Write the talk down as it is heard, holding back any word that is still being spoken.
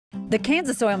The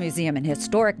Kansas Oil Museum in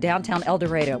historic downtown El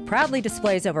Dorado proudly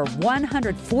displays over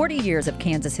 140 years of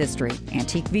Kansas history,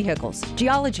 antique vehicles,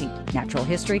 geology, natural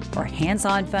history, or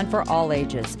hands-on fun for all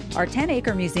ages. Our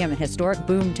 10-acre museum in historic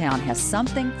Boomtown has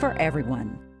something for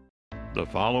everyone. The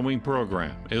following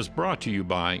program is brought to you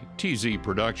by TZ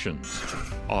Productions,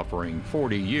 offering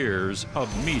 40 years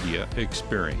of media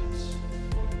experience.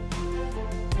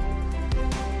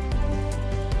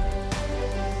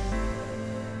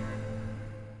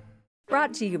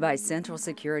 Brought to you by Central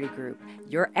Security Group,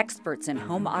 your experts in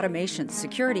home automation,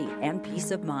 security, and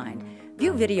peace of mind.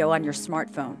 View video on your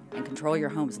smartphone and control your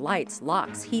home's lights,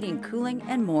 locks, heating, cooling,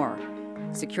 and more.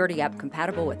 Security app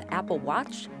compatible with Apple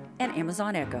Watch and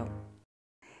Amazon Echo.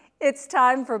 It's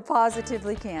time for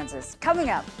Positively Kansas. Coming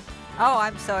up. Oh,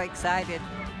 I'm so excited.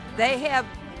 They have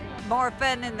more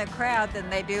fun in the crowd than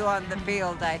they do on the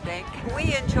field, I think.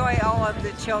 We enjoy all of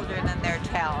the children and their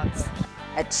talents.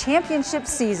 A championship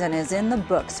season is in the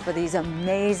books for these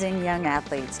amazing young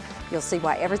athletes. You'll see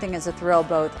why everything is a thrill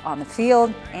both on the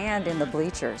field and in the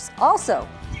bleachers. Also,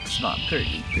 it's my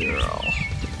pretty girl,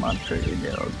 my pretty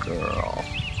little girl.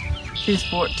 She's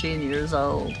 14 years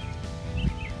old.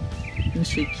 Isn't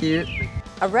she cute?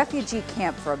 A refugee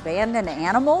camp for abandoned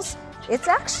animals. It's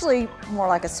actually more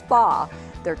like a spa.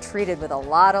 They're treated with a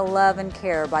lot of love and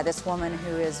care by this woman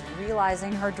who is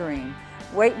realizing her dream.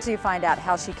 Wait until you find out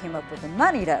how she came up with the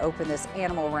money to open this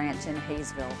animal ranch in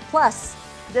Hayesville. Plus,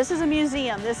 this is a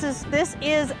museum. This is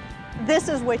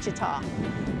Wichita.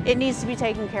 It needs to be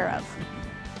taken care of.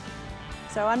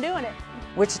 So I'm doing it.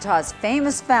 Wichita's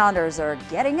famous founders are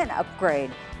getting an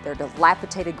upgrade. Their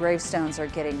dilapidated gravestones are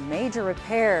getting major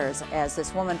repairs as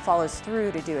this woman follows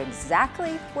through to do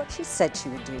exactly what she said she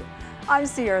would do. I'm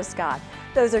Sierra Scott.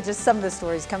 Those are just some of the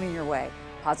stories coming your way.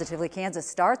 Positively Kansas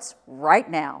starts right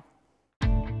now.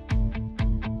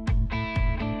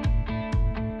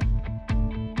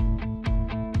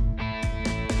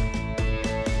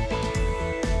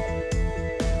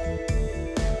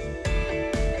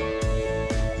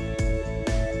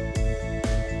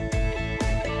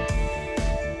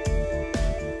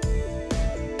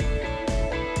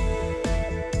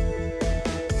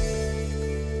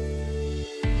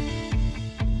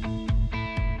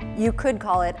 You could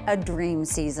call it a dream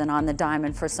season on the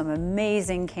diamond for some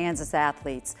amazing Kansas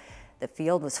athletes. The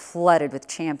field was flooded with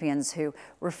champions who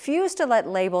refused to let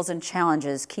labels and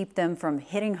challenges keep them from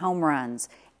hitting home runs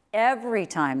every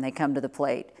time they come to the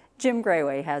plate. Jim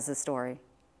Grayway has the story.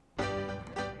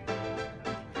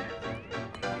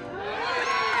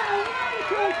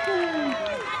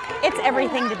 It's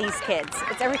everything to these kids.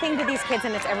 It's everything to these kids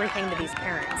and it's everything to these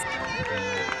parents.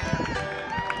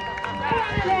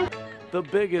 The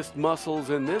biggest muscles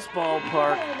in this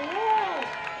ballpark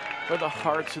are the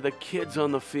hearts of the kids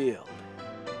on the field.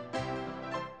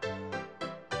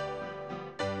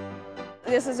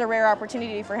 This is a rare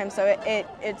opportunity for him, so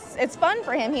it's fun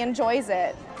for him. He enjoys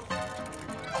it.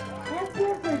 Let's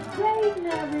hear for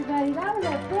Jaden, everybody. That was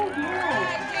a big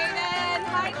night. Jaden,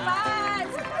 high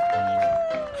fives!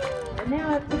 And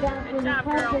now up to bat for the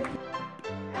Parker.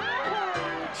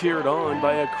 Cheered on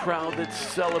by a crowd that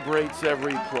celebrates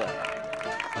every play.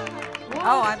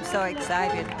 Oh, I'm so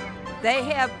excited. They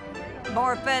have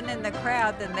more fun in the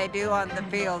crowd than they do on the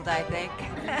field, I think.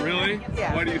 Really?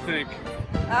 Yeah. Why do you think?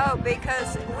 Oh,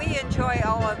 because we enjoy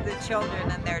all of the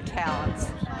children and their talents.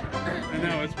 I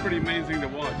know, it's pretty amazing to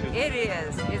watch. It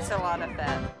is. It's a lot of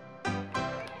fun.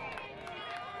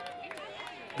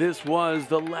 This was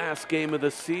the last game of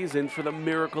the season for the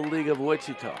Miracle League of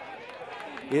Wichita.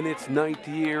 In its 9th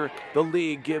year, the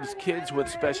league gives kids with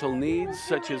special needs,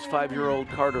 such as 5-year-old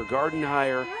Carter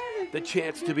Gardenhire, the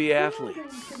chance to be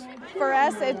athletes. For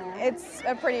us, it's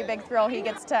a pretty big thrill. He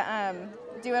gets to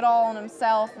do it all on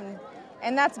himself,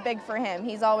 and that's big for him.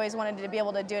 He's always wanted to be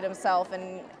able to do it himself,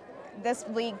 and this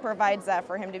league provides that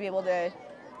for him to be able to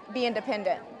be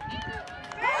independent.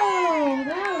 Oh,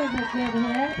 that was a good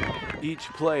hit. Each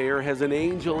player has an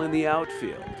angel in the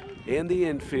outfield, and the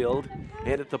infield,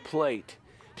 and at the plate,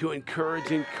 to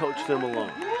encourage and coach them along.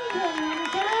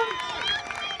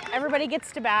 Everybody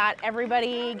gets to bat,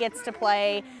 everybody gets to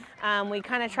play. We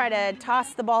kind of try to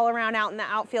toss the ball around out in the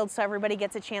outfield so everybody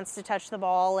gets a chance to touch the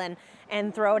ball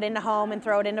and throw it into home and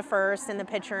throw it into first and the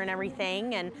pitcher and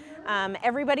everything. And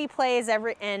everybody plays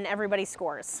and everybody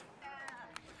scores.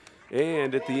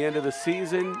 And at the end of the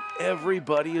season,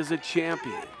 everybody is a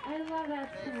champion. I love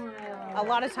that smile. A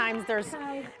lot of times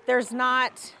there's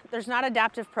not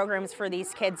adaptive programs for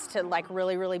these kids to like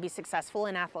really be successful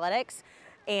in athletics,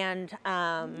 and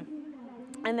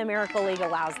the Miracle League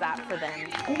allows that for them.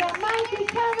 We got Mikey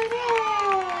coming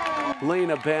in.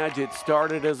 Lena Badgett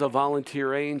started as a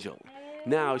volunteer angel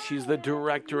Now she's the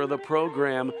director of the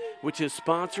program, which is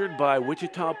sponsored by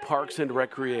Wichita Parks and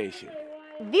Recreation.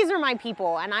 These are my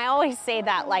people, and I always say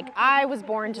that, like, I was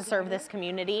born to serve this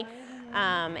community,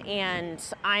 and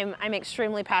I'm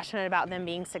extremely passionate about them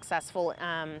being successful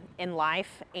in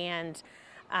life, and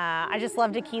I just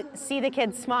love to see the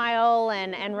kids smile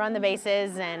and run the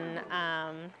bases and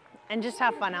just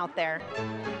have fun out there.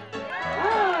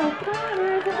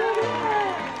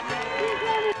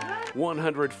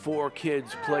 104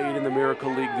 kids played in the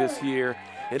Miracle League this year,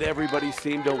 and everybody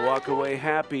seemed to walk away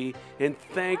happy and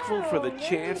thankful for the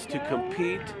chance to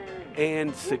compete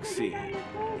and succeed.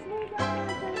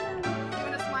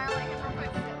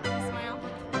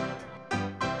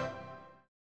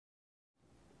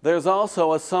 There's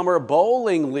also a summer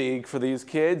bowling league for these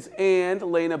kids, and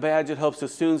Lena Badgett hopes to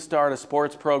soon start a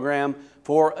sports program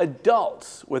for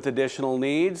adults with additional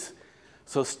needs.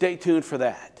 So stay tuned for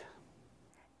that.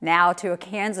 Now to a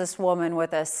Kansas woman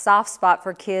with a soft spot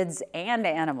for kids and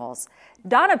animals.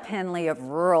 Donna Penley of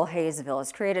rural Hayesville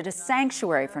has created a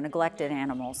sanctuary for neglected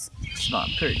animals. It's my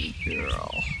pretty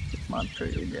girl, my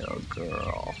pretty little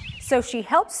girl. So she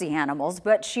helps the animals,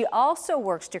 but she also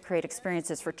works to create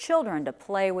experiences for children to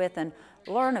play with and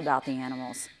learn about the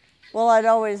animals. Well, I'd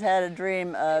always had a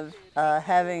dream of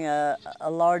having a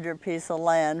larger piece of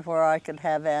land where I could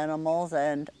have animals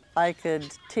and I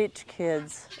could teach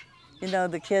kids. You know,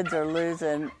 the kids are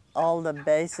losing all the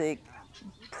basic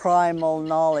primal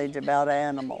knowledge about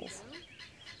animals.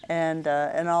 And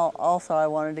also I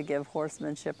wanted to give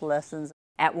horsemanship lessons.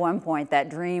 At one point, that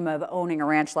dream of owning a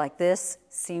ranch like this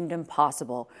seemed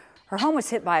impossible. Her home was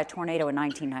hit by a tornado in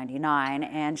 1999,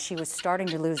 and she was starting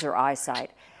to lose her eyesight.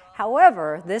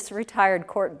 However, this retired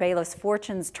court bailiff's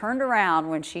fortunes turned around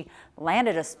when she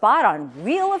landed a spot on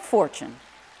Wheel of Fortune.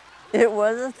 It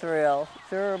was a thrill,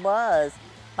 sure was.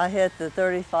 I hit the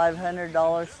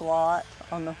 $3,500 slot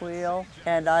on the wheel,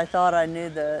 and I thought I knew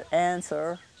the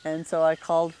answer. And so I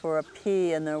called for a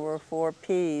P, and there were 4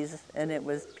 Ps, and it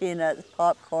was peanuts,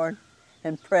 popcorn,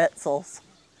 and pretzels.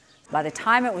 By the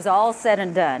time it was all said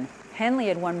and done, Penley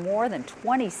had won more than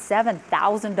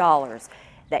 $27,000.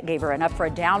 That gave her enough for a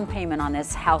down payment on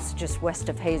this house just west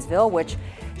of Hayesville, which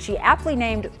she aptly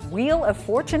named Wheel of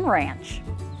Fortune Ranch.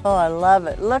 Oh, I love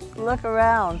it. Look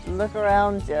around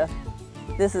you.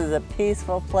 This is a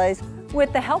peaceful place.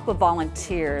 With the help of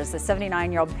volunteers, the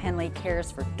 79-year-old Penley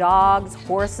cares for dogs,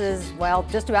 horses, well,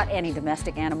 just about any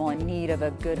domestic animal in need of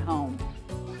a good home.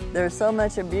 There's so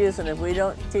much abuse, and if we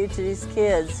don't teach these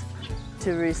kids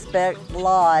to respect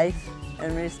life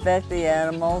and respect the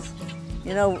animals,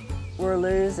 you know, we're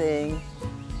losing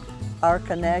our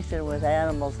connection with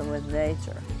animals and with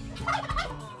nature.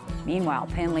 Meanwhile,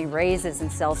 Penley raises and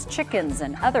sells chickens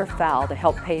and other fowl to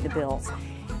help pay the bills.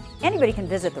 Anybody can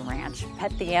visit the ranch,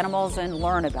 pet the animals, and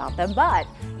learn about them, but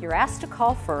you're asked to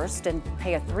call first and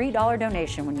pay a $3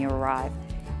 donation when you arrive.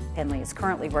 Penley is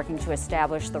currently working to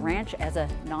establish the ranch as a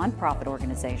nonprofit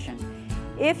organization.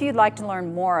 If you'd like to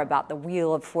learn more about the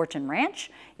Wheel of Fortune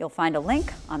Ranch, you'll find a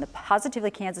link on the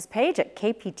Positively Kansas page at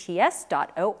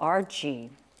kpts.org.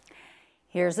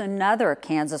 Here's another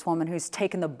Kansas woman who's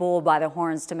taken the bull by the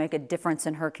horns to make a difference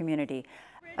in her community.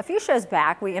 A few shows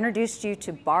back, we introduced you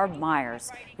to Barb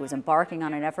Myers, who is embarking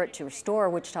on an effort to restore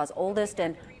Wichita's oldest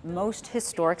and most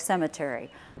historic cemetery.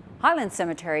 Highland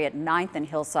Cemetery at 9th and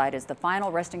Hillside is the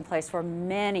final resting place for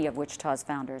many of Wichita's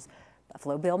founders.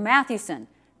 Buffalo Bill Mathewson,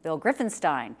 Bill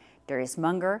Griffenstein, Darius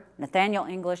Munger, Nathaniel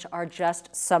English are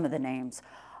just some of the names.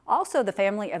 Also the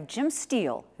family of Jim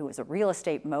Steele, who was a real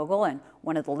estate mogul and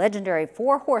one of the legendary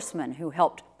 4 horsemen who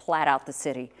helped plat out the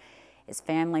city. His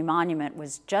family monument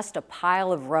was just a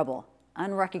pile of rubble,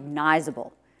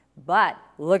 unrecognizable. But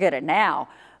look at it now.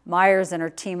 Myers and her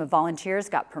team of volunteers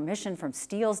got permission from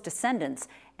Steele's descendants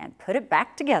and put it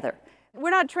back together.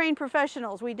 We're not trained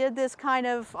professionals. We did this kind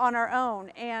of on our own,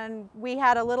 and we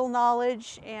had a little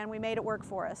knowledge and we made it work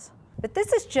for us. But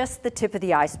this is just the tip of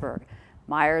the iceberg.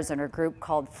 Myers and her group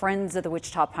called Friends of the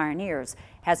Wichita Pioneers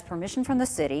has permission from the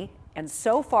city and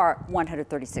so far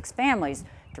 136 families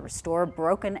to restore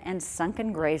broken and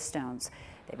sunken gravestones.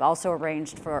 They've also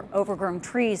arranged for overgrown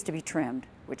trees to be trimmed,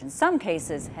 which in some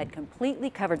cases had completely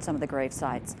covered some of the grave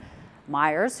sites.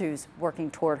 Myers, who's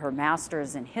working toward her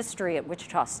master's in history at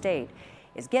Wichita State,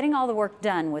 is getting all the work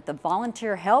done with the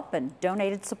volunteer help and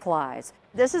donated supplies.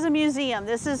 This is a museum.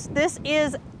 This is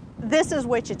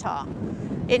Wichita.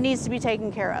 It needs to be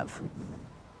taken care of.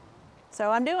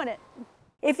 So I'm doing it.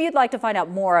 If you'd like to find out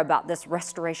more about this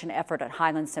restoration effort at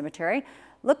Highland Cemetery,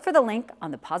 look for the link on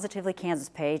the Positively Kansas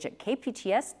page at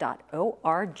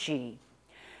kpts.org.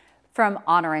 From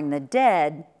honoring the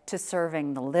dead to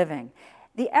serving the living,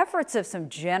 The efforts of some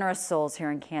generous souls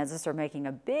here in Kansas are making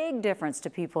a big difference to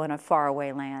people in a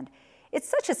faraway land. It's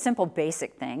such a simple,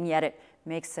 basic thing, yet it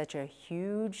makes such a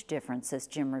huge difference, as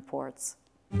Jim reports.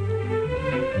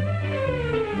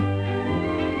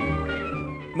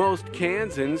 Most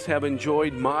Kansans have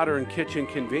enjoyed modern kitchen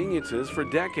conveniences for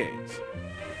decades.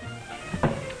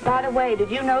 By the way,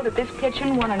 did you know that this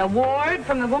kitchen won an award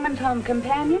from the Woman's Home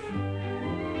Companion?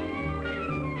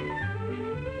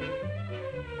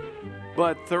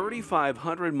 But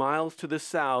 3,500 miles to the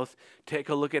south, take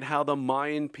a look at how the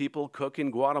Mayan people cook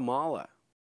in Guatemala.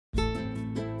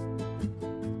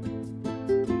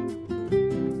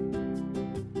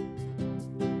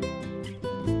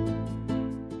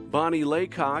 Bonnie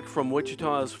Laycock from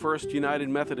Wichita's First United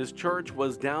Methodist Church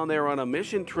was down there on a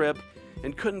mission trip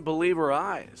and couldn't believe her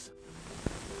eyes.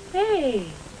 Hey,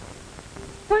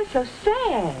 why so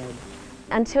sad?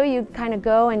 Until you kind of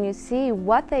go and you see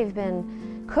what they've been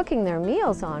cooking their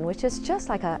meals on, which is just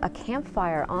like a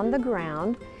campfire on the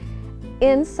ground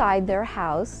inside their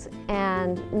house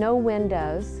and no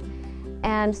windows.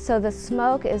 And so the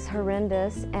smoke is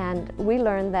horrendous, and we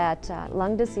learned that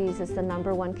lung disease is the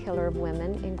 #1 killer of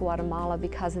women in Guatemala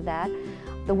because of that.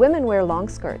 The women wear long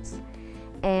skirts,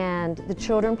 and the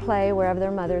children play wherever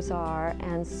their mothers are,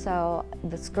 and so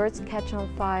the skirts catch on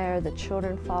fire, the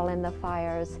children fall in the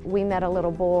fires. We met a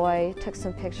little boy, took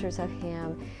some pictures of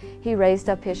him. He raised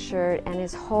up his shirt, and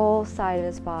his whole side of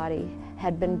his body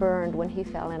had been burned when he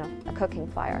fell in a cooking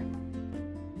fire.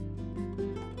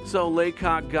 So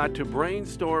Laycock got to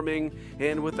brainstorming,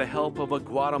 and with the help of a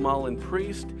Guatemalan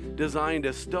priest, designed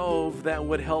a stove that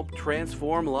would help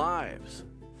transform lives.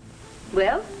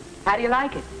 Well, how do you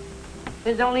like it?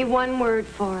 There's only one word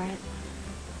for it.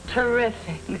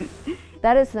 Terrific.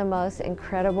 That is the most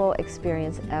incredible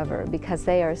experience ever, because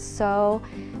they are so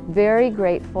very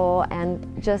grateful,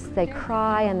 and just they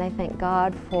cry and they thank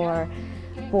God for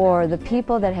the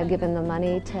people that have given the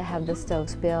money to have the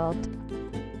stoves built.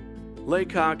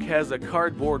 Laycock has a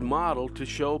cardboard model to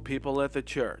show people at the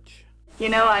church. You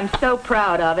know, I'm so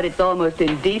proud of it, it's almost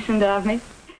indecent of me.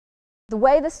 The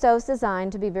way the stove's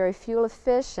designed to be very fuel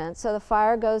efficient, so the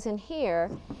fire goes in here,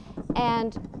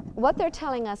 and what they're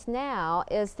telling us now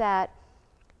is that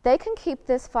they can keep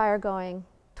this fire going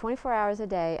 24 hours a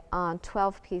day on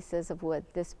 12 pieces of wood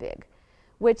this big,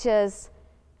 which is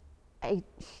a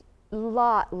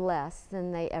lot less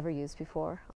than they ever used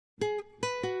before.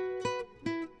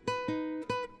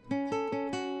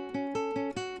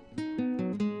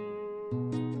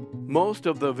 Most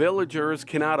of the villagers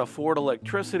cannot afford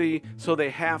electricity, so they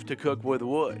have to cook with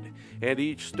wood, and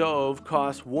each stove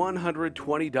costs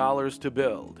 $120 to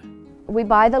build. We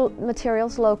buy the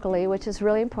materials locally, which is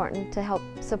really important to help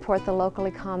support the local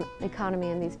economy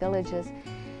in these villages,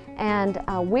 and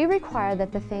we require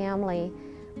that the family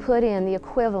put in the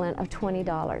equivalent of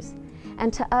 $20.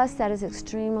 And to us that is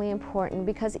extremely important,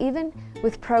 because even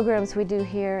with programs we do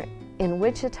here in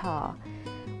Wichita,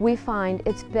 we find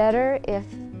it's better if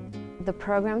the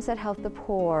programs that help the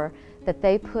poor, that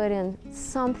they put in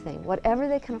something, whatever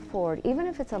they can afford, even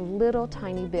if it's a little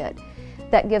tiny bit,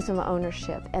 that gives them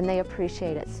ownership, and they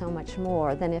appreciate it so much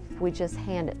more than if we just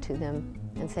hand it to them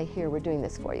and say, here, we're doing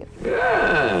this for you.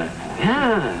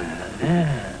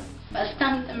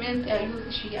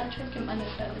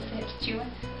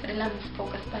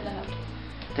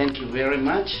 Thank you very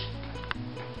much.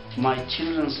 My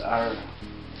children are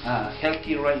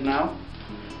healthy right now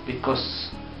because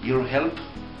your help,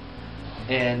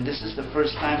 and this is the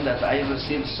first time that I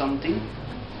received something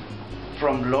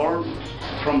from Lord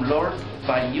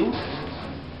by you,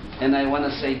 and I want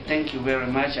to say thank you very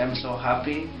much. I'm so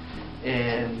happy,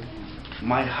 and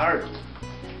my heart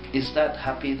is that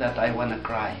happy that I want to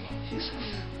cry, he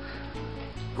says.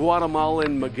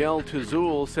 Guatemalan Miguel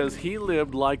Tizul says he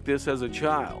lived like this as a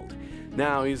child.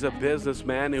 Now he's a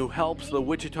businessman who helps the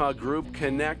Wichita group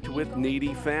connect with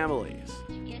needy families.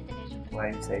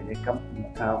 I say they come from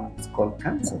a town, it's called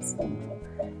Kansas,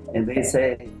 and they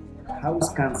say, how is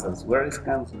Kansas? Where is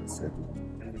Kansas?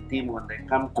 And the team, when they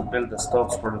come to build the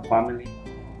stoves for the family,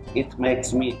 it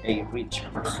makes me a rich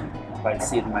person by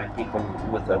seeing my people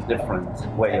with a different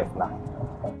way of life.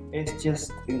 It's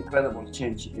just incredible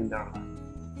change in their life.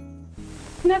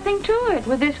 Nothing to it.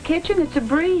 With this kitchen, it's a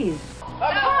breeze.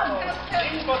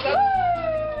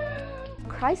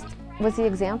 Christ was the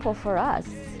example for us,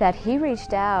 that he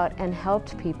reached out and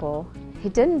helped people. He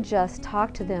didn't just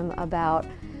talk to them about,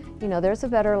 you know, there's a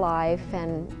better life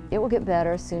and it will get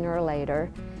better sooner or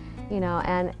later, you know,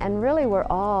 and really we're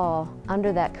all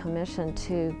under that commission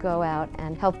to go out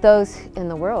and help those in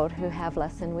the world who have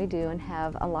less than we do and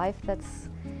have a life that's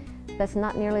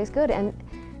not nearly as good. And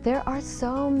There are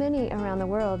so many around the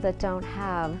world that don't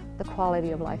have the quality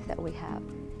of life that we have,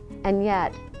 and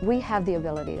yet we have the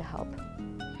ability to help.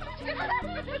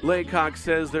 Laycock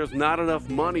says there's not enough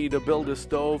money to build a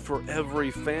stove for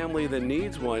every family that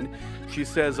needs one. She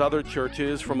says other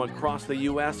churches from across the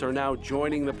U.S. are now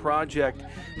joining the project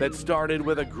that started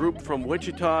with a group from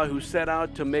Wichita who set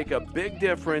out to make a big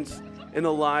difference in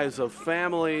the lives of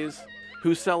families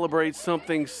who celebrate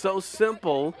something so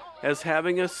simple as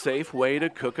having a safe way to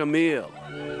cook a meal.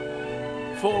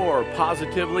 For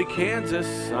Positively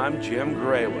Kansas, I'm Jim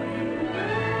Grayway.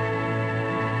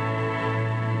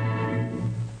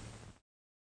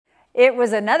 It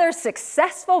was another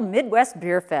successful Midwest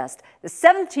Beer Fest. The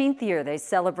 17th year they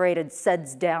celebrated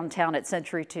Suds downtown at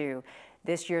Century 2.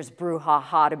 This year's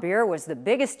Brouhaha beer was the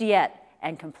biggest yet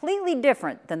and completely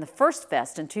different than the first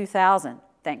fest in 2000,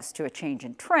 thanks to a change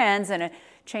in trends and a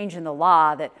change in the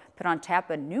law that put on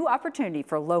tap a new opportunity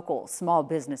for local small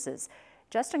businesses.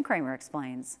 Justin Kramer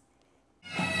explains.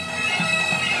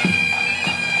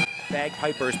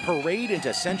 Bagpipers parade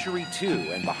into Century 2,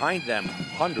 and behind them,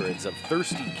 hundreds of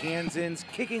thirsty Kansans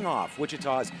kicking off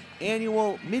Wichita's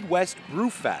annual Midwest Brew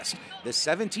Fest, the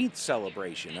 17th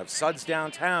celebration of Suds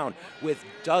downtown, with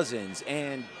dozens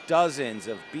and dozens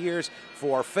of beers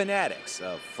for fanatics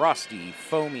of frosty,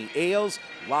 foamy ales,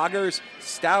 lagers,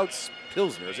 stouts,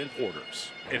 pilsners, and porters.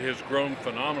 It has grown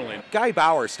phenomenally. Guy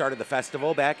Bauer started the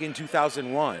festival back in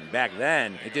 2001. Back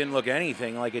then, it didn't look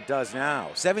anything like it does now.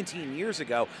 17 years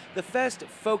ago, the fest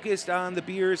focused on the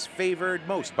beers favored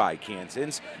most by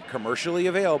Kansans, commercially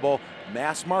available,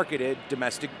 mass-marketed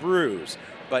domestic brews.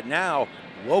 But now,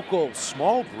 local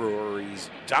small breweries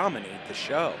dominate the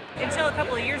show. Until a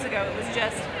couple of years ago, it was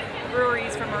just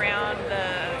breweries from around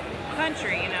the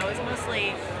country. You know, it was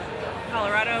mostly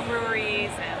Colorado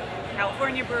breweries and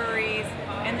California breweries,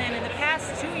 and then in the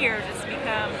past 2 years it's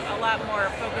become a lot more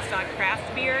focused on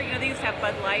craft beer. You know, they used to have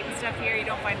Bud Light and stuff here. You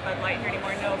don't find Bud Light here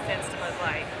anymore, no offense to Bud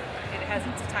Light. It has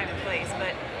its time and place,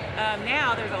 but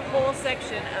now there's a whole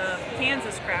section of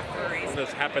Kansas craft breweries.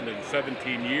 This happened in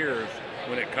 17 years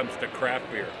when it comes to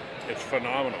craft beer. It's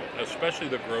phenomenal, especially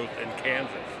the growth in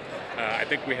Kansas. I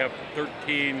think we have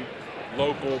 13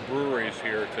 local breweries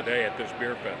here today at this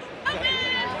beer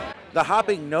fest. The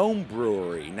Hopping Gnome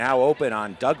Brewery, now open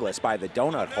on Douglas by the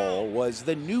Donut Hole, was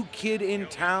the new kid in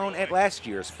town at last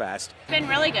year's fest. It's been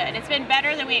really good. It's been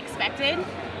better than we expected.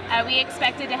 We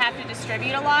expected to have to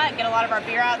distribute a lot, get a lot of our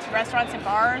beer out to restaurants and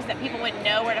bars that people wouldn't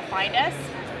know where to find us.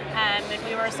 And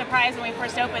we were surprised when we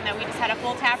first opened that we just had a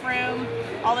full tap room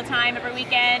all the time, every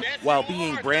weekend. While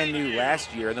being brand new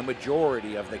last year, the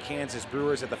majority of the Kansas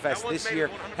brewers at the fest this year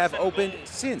have opened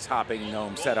since Hopping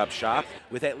Gnome set up shop,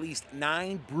 with at least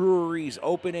 9 breweries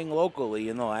opening locally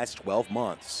in the last 12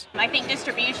 months. I think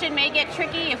distribution may get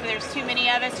tricky if there's too many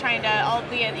of us trying to all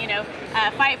be,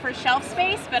 fight for shelf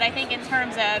space. But I think in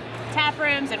terms of tap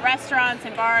rooms and restaurants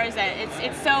and bars,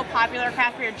 it's so popular.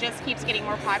 Craft beer just keeps getting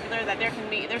more popular that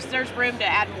there's room to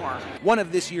add more. One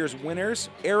of this year's winners,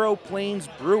 Aeroplanes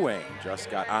Brewing, just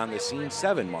got on the scene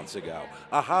 7 months ago.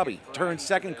 A hobby turned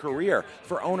second career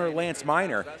for owner Lance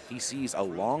Miner. He sees a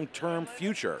long-term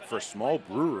future for small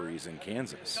breweries in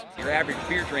Kansas. Your average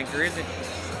beer drinker isn't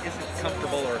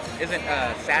comfortable or isn't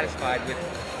satisfied with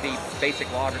the basic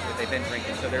lagers that they've been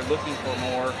drinking, so they're looking for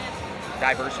more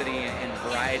diversity and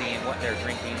variety in what they're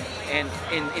drinking, and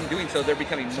in doing so they're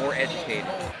becoming more educated.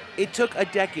 It took a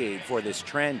decade for this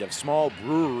trend of small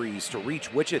breweries to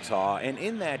reach Wichita, and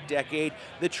in that decade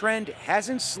the trend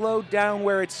hasn't slowed down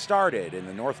where it started in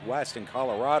the Northwest and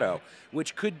Colorado,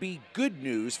 which could be good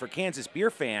news for Kansas beer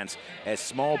fans as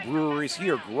small breweries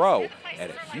here grow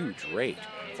at a huge rate.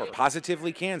 For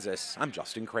Positively Kansas, I'm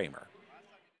Justin Kramer.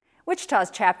 Wichita's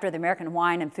chapter of the American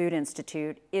Wine and Food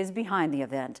Institute is behind the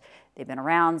event. They've been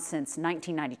around since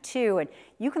 1992, and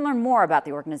you can learn more about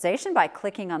the organization by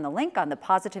clicking on the link on the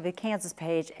Positively Kansas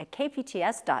page at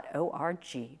kpts.org.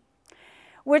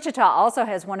 Wichita also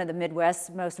has one of the Midwest's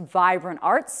most vibrant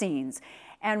art scenes,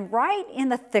 and right in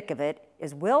the thick of it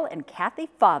is Will and Kathy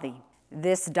Fathy.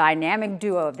 This dynamic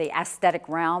duo of the aesthetic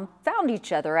realm found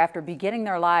each other after beginning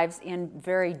their lives in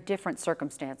very different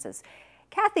circumstances.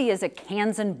 Kathy is a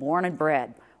Kansan born and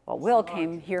bred, while Will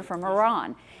came here from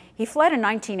Iran. He fled in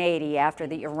 1980 after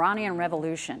the Iranian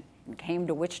Revolution and came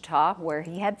to Wichita where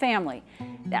he had family.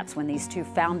 That's when these two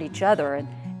found each other, and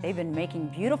they've been making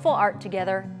beautiful art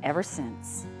together ever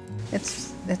since.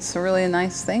 It's really a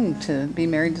nice thing to be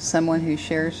married to someone who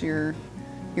shares your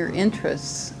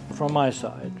interests. From my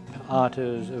side, art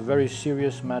is a very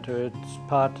serious matter. It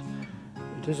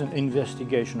is an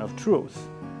investigation of truth,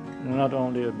 not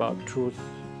only about truth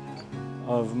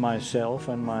of myself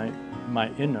and my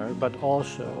my inner, but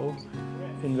also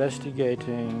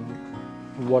investigating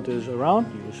what is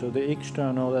around you, so the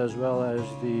external as well as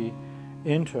the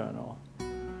internal.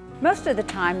 Most of the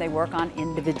time they work on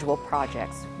individual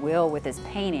projects, Will with his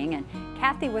painting and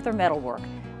Kathy with her metalwork,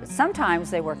 but sometimes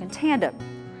they work in tandem.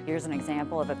 Here's an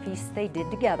example of a piece they did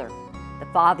together. The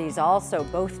Fathies also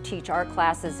both teach art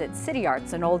classes at City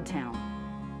Arts in Old Town.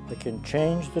 They can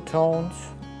change the tones,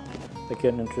 they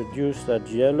can introduce that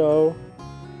yellow.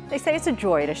 They say it's a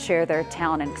joy to share their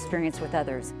talent and experience with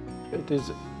others. It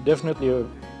is definitely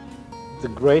the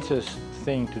greatest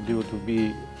thing to do, to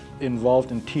be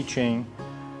involved in teaching,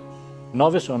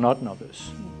 novice or not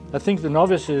novice. I think the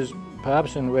novice is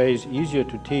perhaps in ways easier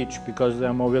to teach because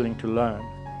they're more willing to learn.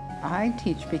 I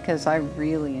teach because I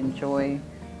really enjoy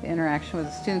the interaction with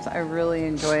the students. I really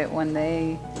enjoy it when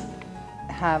they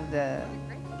have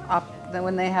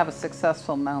when they have a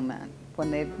successful moment,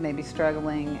 when they may be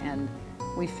struggling, and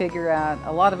we figure out,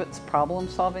 a lot of it's problem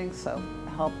solving, so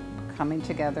help coming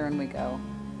together and we go,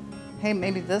 hey,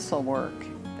 maybe this will work.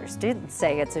 Their students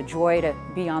say it's a joy to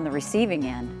be on the receiving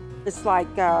end. It's like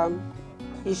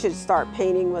you should start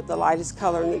painting with the lightest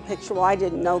color in the picture. Well, I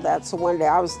didn't know that, so one day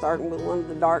I was starting with one of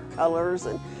the dark colors,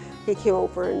 and he came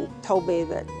over and told me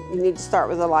that you need to start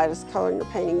with the lightest color in your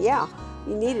painting. Yeah,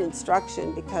 you need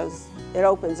instruction because it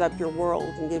opens up your world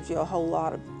and gives you a whole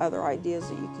lot of other ideas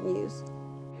that you can use.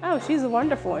 Oh, she's a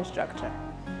wonderful instructor.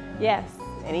 Yes,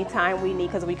 anytime we need,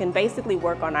 because we can basically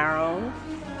work on our own,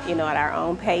 you know, at our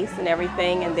own pace and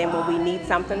everything, and then when we need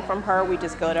something from her, we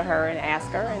just go to her and ask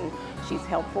her, and she's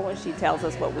helpful and she tells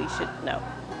us what we should know.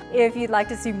 If you'd like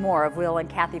to see more of Will and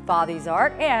Kathy Fathi's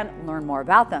art and learn more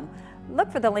about them,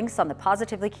 look for the links on the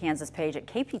Positively Kansas page at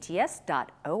kpts.org.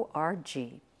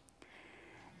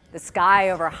 The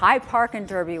sky over Hyde Park in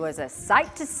Derby was a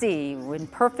sight to see when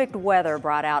perfect weather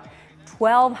brought out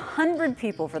 1,200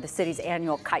 people for the city's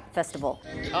annual Kite Festival.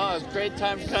 Oh, it's a great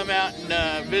time to come out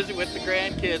and visit with the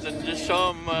grandkids and just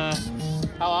show them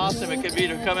how awesome it could be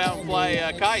to come out and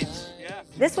fly kites. Yeah.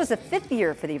 This was the 5th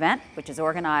year for the event, which is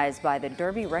organized by the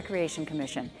Derby Recreation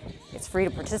Commission. It's free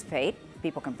to participate.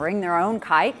 People can bring their own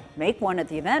kite, make one at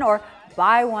the event, or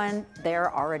buy one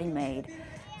there already made.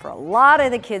 For a lot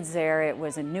of the kids there, it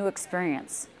was a new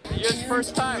experience. Your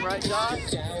first time, right,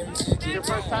 Josh? Your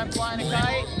first time flying a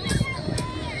kite?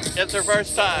 It's her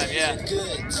first time, yeah.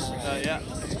 Yeah.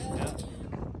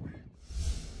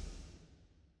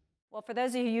 Well, for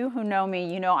those of you who know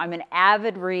me, you know I'm an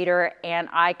avid reader and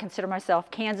I consider myself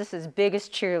Kansas's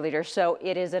biggest cheerleader. So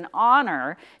it is an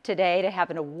honor today to have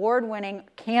an award-winning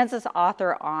Kansas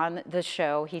author on the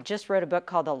show. He just wrote a book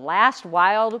called The Last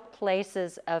Wild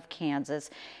Places of Kansas.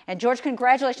 And George,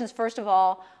 congratulations, first of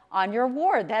all, on your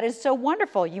award. That is so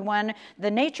wonderful. You won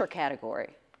the nature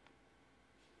category.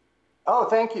 Oh,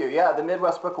 thank you. Yeah, the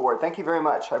Midwest Book Award. Thank you very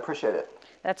much. I appreciate it.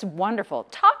 That's wonderful.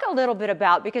 Talk a little bit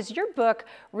about, because your book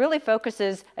really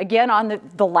focuses, again, on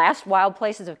the last wild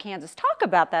places of Kansas. Talk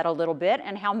about that a little bit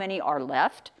and how many are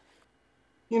left.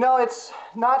 You know, it's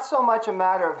not so much a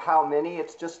matter of how many,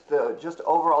 it's just the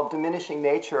overall diminishing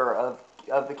nature of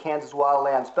the Kansas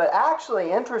wildlands. But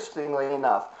actually, interestingly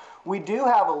enough, we do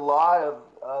have a lot of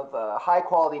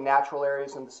high-quality natural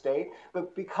areas in the state,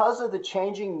 but because of the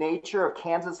changing nature of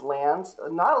Kansas lands,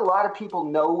 not a lot of people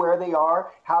know where they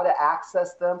are, how to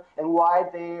access them, and why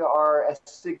they are as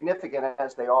significant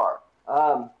as they are.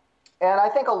 And I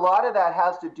think a lot of that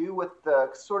has to do with the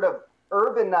sort of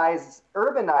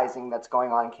urbanizing that's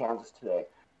going on in Kansas today.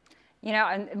 You know,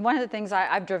 and one of the things,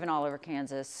 I've driven all over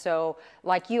Kansas, so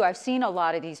like you, I've seen a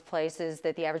lot of these places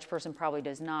that the average person probably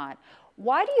does not.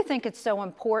 Why do you think it's so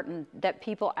important that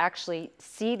people actually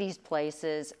see these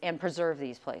places and preserve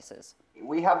these places?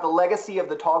 We have the legacy of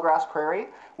the tallgrass prairie,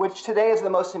 which today is the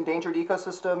most endangered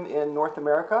ecosystem in North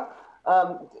America.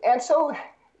 And so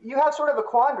you have sort of a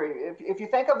quandary. If you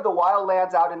think of the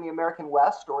wildlands out in the American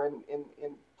West or in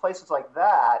places like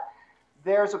that,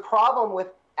 there's a problem with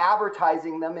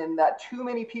advertising them in that too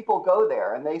many people go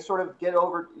there and they sort of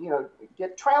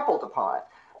get trampled upon.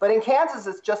 But in Kansas,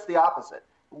 it's just the opposite.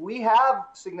 We have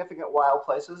significant wild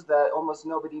places that almost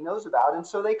nobody knows about, and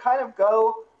so they kind of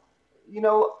go,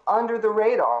 under the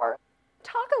radar.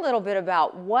 Talk a little bit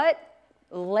about what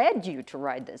led you to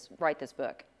write this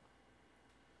book.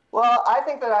 Well, I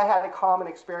think that I had a common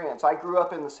experience. I grew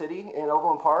up in the city in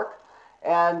Overland Park,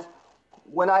 and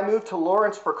when I moved to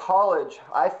Lawrence for college,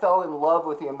 I fell in love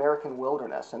with the American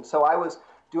wilderness, and so I was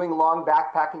doing long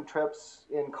backpacking trips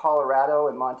in Colorado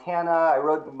and Montana. I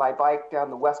rode my bike down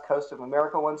the west coast of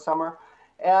America one summer.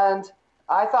 And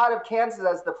I thought of Kansas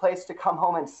as the place to come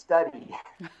home and study.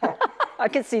 I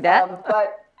can see that.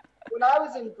 when I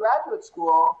was in graduate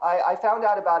school, I found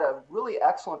out about a really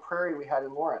excellent prairie we had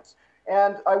in Lawrence.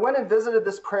 And I went and visited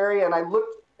this prairie, and I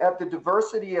looked at the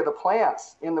diversity of the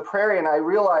plants in the prairie, and I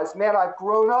realized, man, I've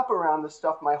grown up around this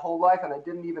stuff my whole life, and I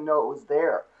didn't even know it was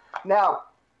there. Now,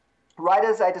 right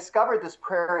as I discovered this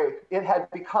prairie, it had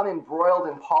become embroiled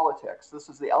in politics. This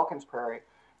is the Elkins Prairie.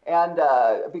 And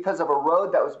because of a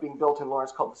road that was being built in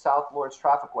Lawrence called the South Lawrence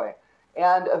Trafficway.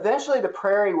 And eventually the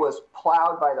prairie was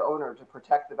plowed by the owner to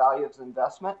protect the value of his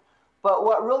investment. But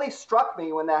what really struck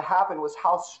me when that happened was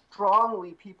how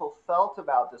strongly people felt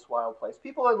about this wild place.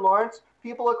 People in Lawrence,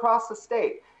 people across the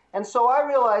state. And so I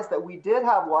realized that we did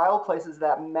have wild places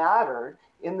that mattered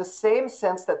in the same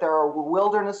sense that there are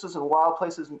wildernesses and wild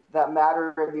places that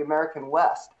matter in the American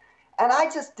West. And I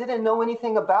just didn't know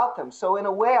anything about them. So in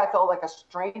a way, I felt like a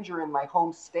stranger in my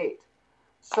home state.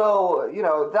 So, you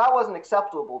know, that wasn't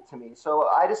acceptable to me. So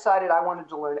I decided I wanted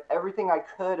to learn everything I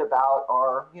could about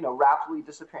our, you know, rapidly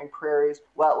disappearing prairies,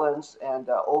 wetlands, and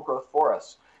old growth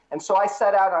forests. And so I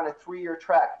set out on a 3-year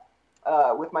trek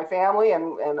with my family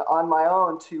and on my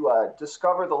own to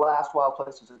discover the last wild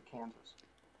places of Kansas.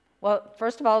 Well,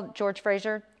 first of all, George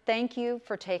Fraser, thank you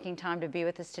for taking time to be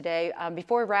with us today.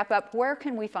 Before we wrap up, where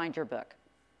can we find your book?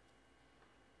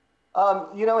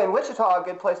 You know, in Wichita, a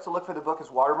good place to look for the book is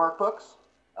Watermark Books.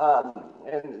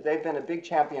 And they've been a big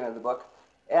champion of the book.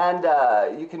 And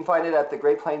you can find it at the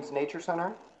Great Plains Nature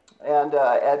Center and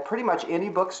at pretty much any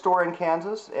bookstore in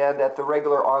Kansas and at the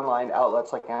regular online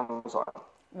outlets like Amazon.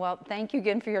 Well, thank you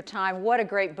again for your time. What a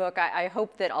great book. I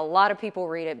hope that a lot of people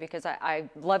read it because I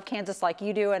love Kansas like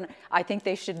you do, and I think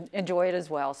they should enjoy it as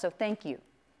well. So thank you.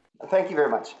 Thank you very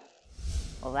much.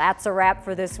 Well, that's a wrap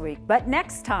for this week. But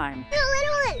next time...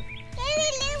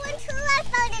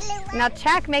 Now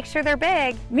check, make sure they're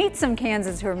big. Meet some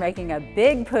Kansans who are making a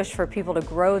big push for people to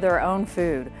grow their own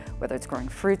food, whether it's growing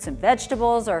fruits and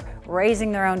vegetables or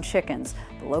raising their own chickens.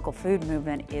 The local food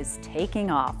movement is taking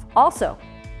off. Also,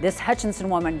 this Hutchinson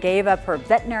woman gave up her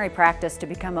veterinary practice to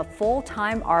become a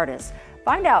full-time artist.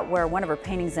 Find out where one of her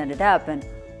paintings ended up and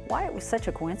why it was such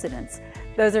a coincidence.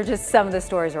 Those are just some of the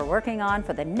stories we're working on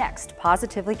for the next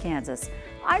Positively Kansas.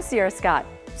 I'm Sierra Scott.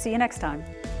 See you next time.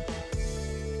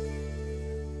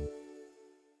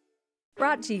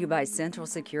 Brought to you by Central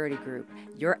Security Group,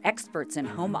 your experts in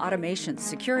home automation,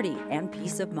 security, and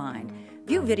peace of mind.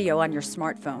 View video on your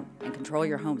smartphone and control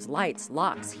your home's lights,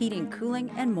 locks, heating, cooling,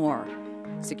 and more.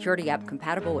 Security app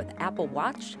compatible with Apple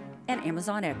Watch and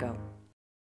Amazon Echo.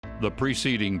 The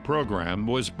preceding program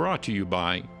was brought to you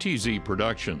by TZ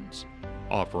Productions,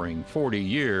 offering 40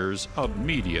 years of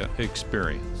media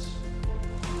experience.